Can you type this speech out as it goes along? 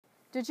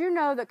Did you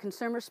know that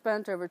consumers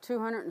spent over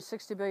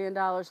 $260 billion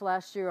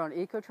last year on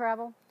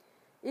eco-travel?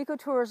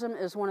 Ecotourism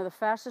is one of the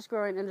fastest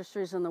growing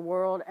industries in the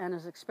world and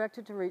is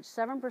expected to reach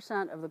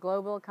 7% of the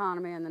global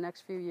economy in the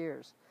next few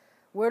years.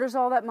 Where does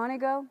all that money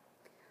go?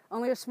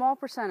 Only a small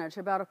percentage,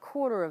 about a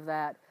quarter of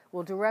that,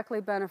 will directly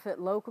benefit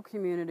local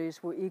communities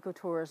where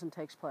ecotourism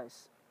takes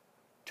place.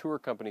 Tour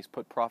companies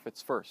put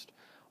profits first,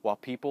 while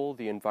people,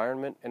 the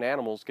environment, and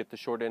animals get the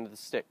short end of the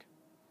stick.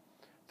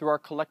 Through our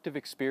collective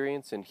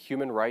experience in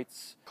human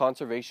rights,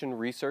 conservation,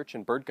 research,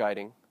 and bird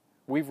guiding,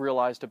 we've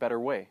realized a better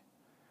way.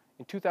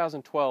 In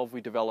 2012, we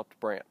developed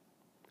BRANT,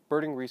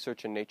 Birding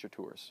Research and Nature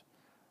Tours.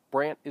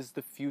 BRANT is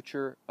the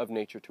future of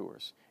nature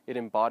tours. It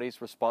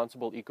embodies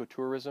responsible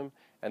ecotourism,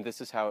 and this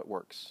is how it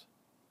works.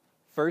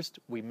 First,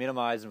 we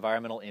minimize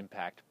environmental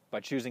impact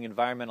by choosing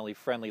environmentally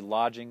friendly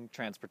lodging,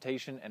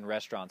 transportation, and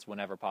restaurants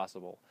whenever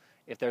possible.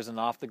 If there's an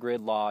off-the-grid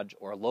lodge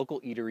or a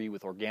local eatery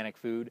with organic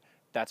food,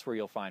 that's where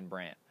you'll find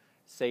BRANT.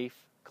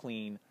 Safe,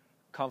 clean,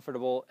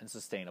 comfortable, and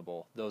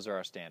sustainable. Those are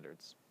our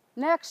standards.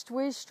 Next,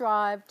 we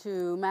strive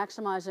to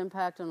maximize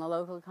impact on the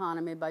local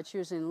economy by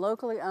choosing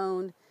locally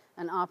owned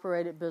and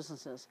operated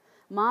businesses,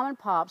 mom and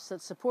pops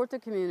that support the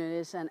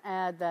communities and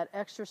add that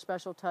extra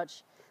special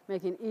touch,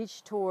 making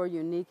each tour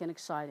unique and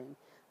exciting.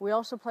 We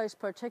also place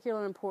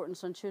particular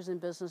importance on choosing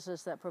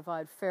businesses that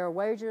provide fair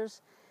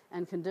wages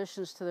and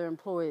conditions to their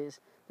employees.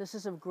 This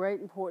is of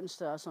great importance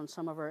to us on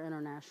some of our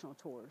international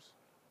tours.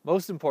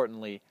 Most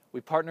importantly,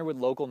 we partner with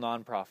local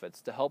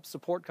nonprofits to help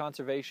support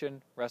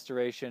conservation,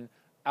 restoration,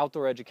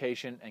 outdoor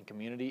education, and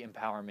community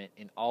empowerment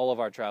in all of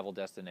our travel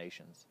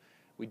destinations.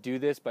 We do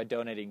this by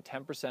donating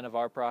 10% of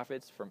our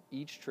profits from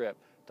each trip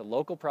to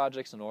local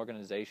projects and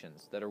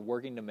organizations that are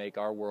working to make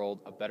our world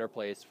a better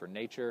place for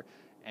nature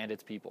and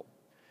its people.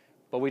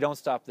 But we don't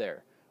stop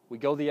there. We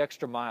go the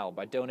extra mile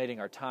by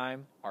donating our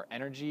time, our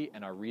energy,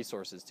 and our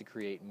resources to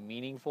create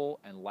meaningful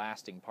and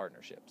lasting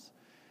partnerships.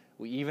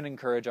 We even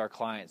encourage our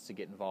clients to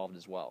get involved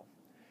as well.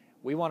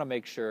 We want to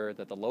make sure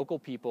that the local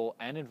people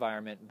and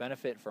environment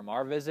benefit from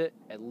our visit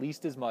at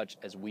least as much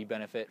as we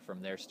benefit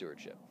from their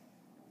stewardship.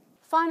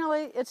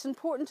 Finally, it's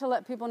important to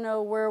let people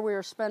know where we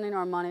are spending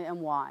our money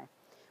and why.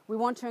 We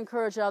want to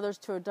encourage others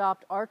to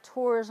adopt our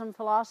tourism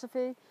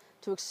philosophy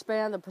to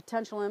expand the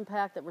potential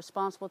impact that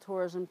responsible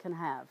tourism can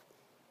have,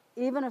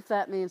 even if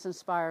that means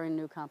inspiring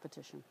new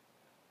competition.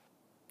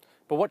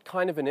 But what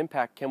kind of an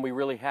impact can we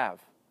really have?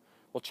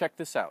 Well, check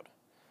this out.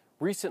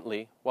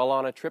 Recently, while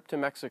on a trip to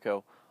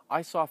Mexico,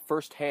 I saw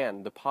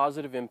firsthand the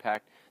positive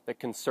impact that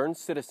concerned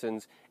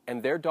citizens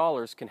and their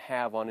dollars can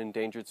have on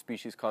endangered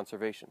species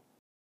conservation.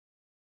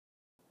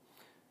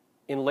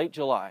 In late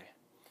July,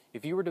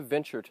 if you were to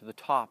venture to the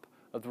top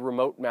of the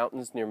remote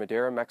mountains near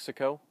Madera,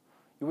 Mexico,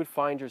 you would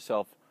find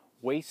yourself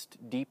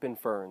waist-deep in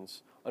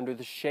ferns under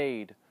the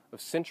shade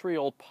of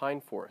century-old pine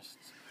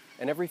forests,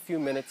 and every few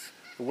minutes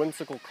the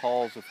whimsical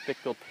calls of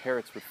thick-billed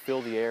parrots would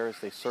fill the air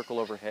as they circle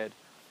overhead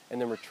and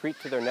then retreat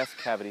to their nest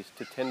cavities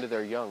to tend to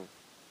their young.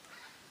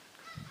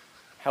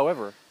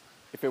 However,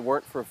 if it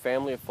weren't for a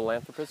family of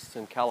philanthropists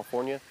in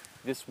California,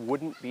 this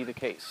wouldn't be the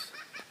case.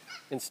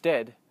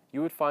 Instead,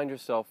 you would find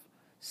yourself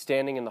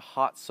standing in the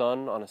hot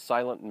sun on a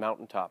silent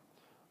mountaintop,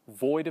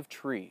 void of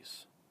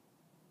trees.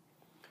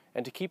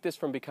 And to keep this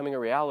from becoming a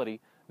reality,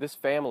 this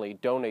family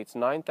donates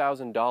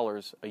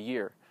 $9,000 a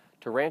year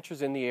to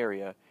ranchers in the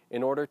area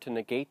in order to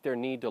negate their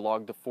need to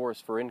log the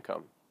forest for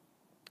income.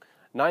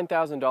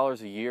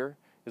 $9,000 a year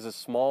is a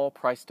small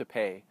price to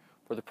pay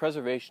for the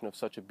preservation of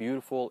such a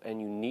beautiful and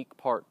unique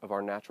part of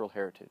our natural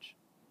heritage.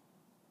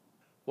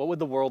 What would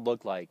the world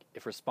look like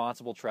if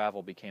responsible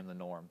travel became the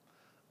norm?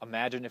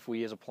 Imagine if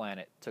we as a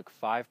planet took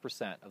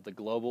 5% of the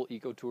global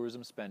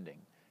ecotourism spending,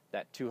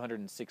 that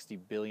 $260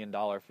 billion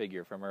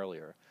figure from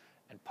earlier,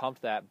 and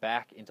pumped that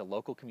back into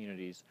local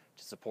communities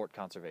to support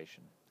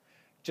conservation.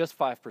 Just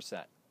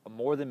 5%, a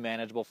more than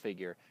manageable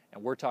figure,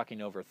 and we're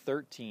talking over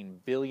 $13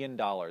 billion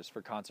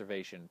for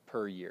conservation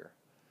per year.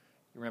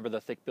 You remember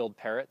the thick-billed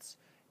parrots?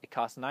 It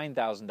costs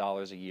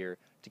 $9,000 a year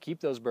to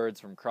keep those birds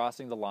from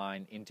crossing the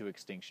line into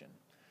extinction.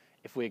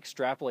 If we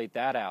extrapolate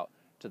that out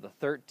to the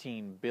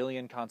 $13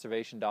 billion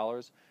conservation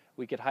dollars,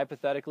 we could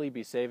hypothetically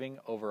be saving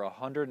over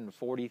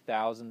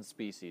 140,000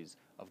 species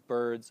of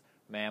birds,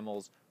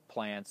 mammals,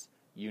 plants,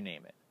 you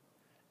name it.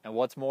 And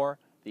what's more,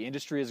 the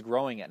industry is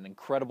growing at an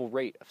incredible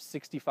rate of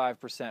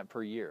 65%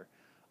 per year.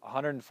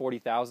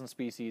 140,000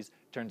 species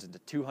turns into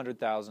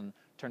 200,000,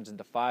 turns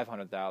into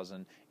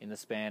 500,000 in the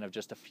span of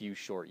just a few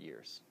short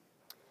years.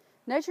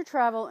 Nature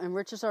travel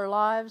enriches our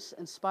lives,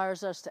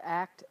 inspires us to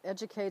act,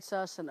 educates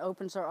us, and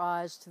opens our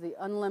eyes to the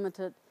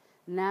unlimited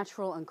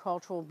natural and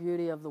cultural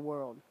beauty of the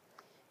world.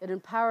 It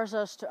empowers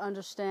us to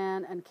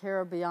understand and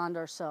care beyond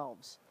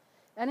ourselves.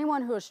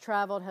 Anyone who has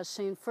traveled has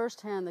seen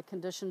firsthand the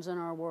conditions in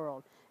our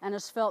world and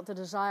has felt the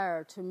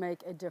desire to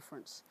make a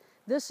difference.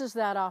 This is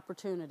that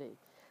opportunity,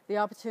 the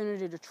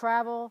opportunity to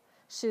travel,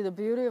 see the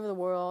beauty of the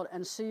world,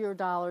 and see your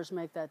dollars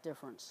make that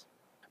difference.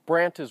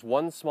 BRANT is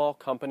one small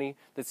company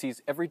that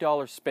sees every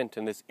dollar spent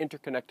in this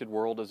interconnected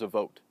world as a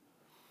vote.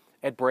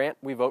 At BRANT,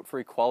 we vote for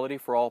equality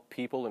for all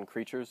people and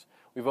creatures,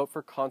 we vote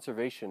for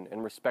conservation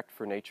and respect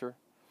for nature,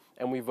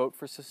 and we vote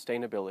for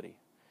sustainability.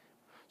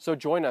 So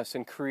join us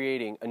in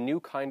creating a new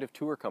kind of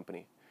tour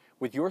company.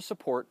 With your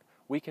support,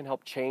 we can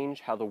help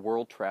change how the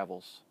world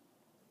travels.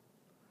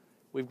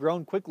 We've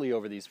grown quickly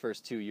over these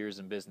first 2 years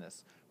in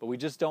business, but we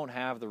just don't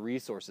have the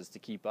resources to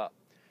keep up.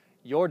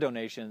 Your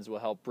donations will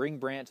help bring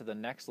BRANT to the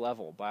next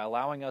level by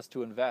allowing us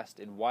to invest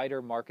in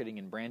wider marketing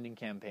and branding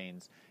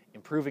campaigns,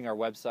 improving our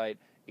website,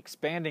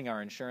 expanding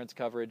our insurance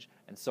coverage,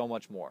 and so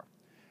much more.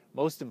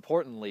 Most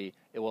importantly,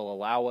 it will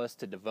allow us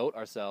to devote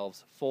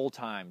ourselves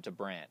full-time to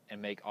BRANT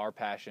and make our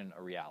passion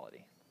a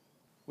reality.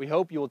 We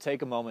hope you will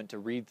take a moment to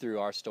read through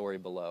our story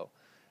below.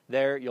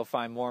 There, you'll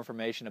find more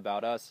information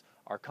about us,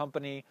 our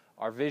company,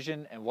 our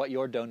vision, and what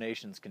your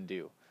donations can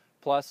do.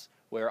 Plus,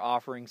 we're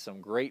offering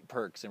some great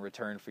perks in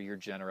return for your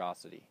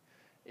generosity.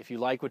 If you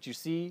like what you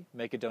see,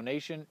 make a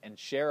donation and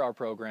share our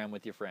program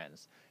with your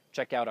friends.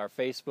 Check out our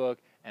Facebook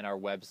and our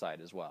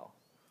website as well.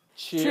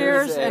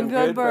 Cheers and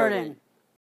good birding.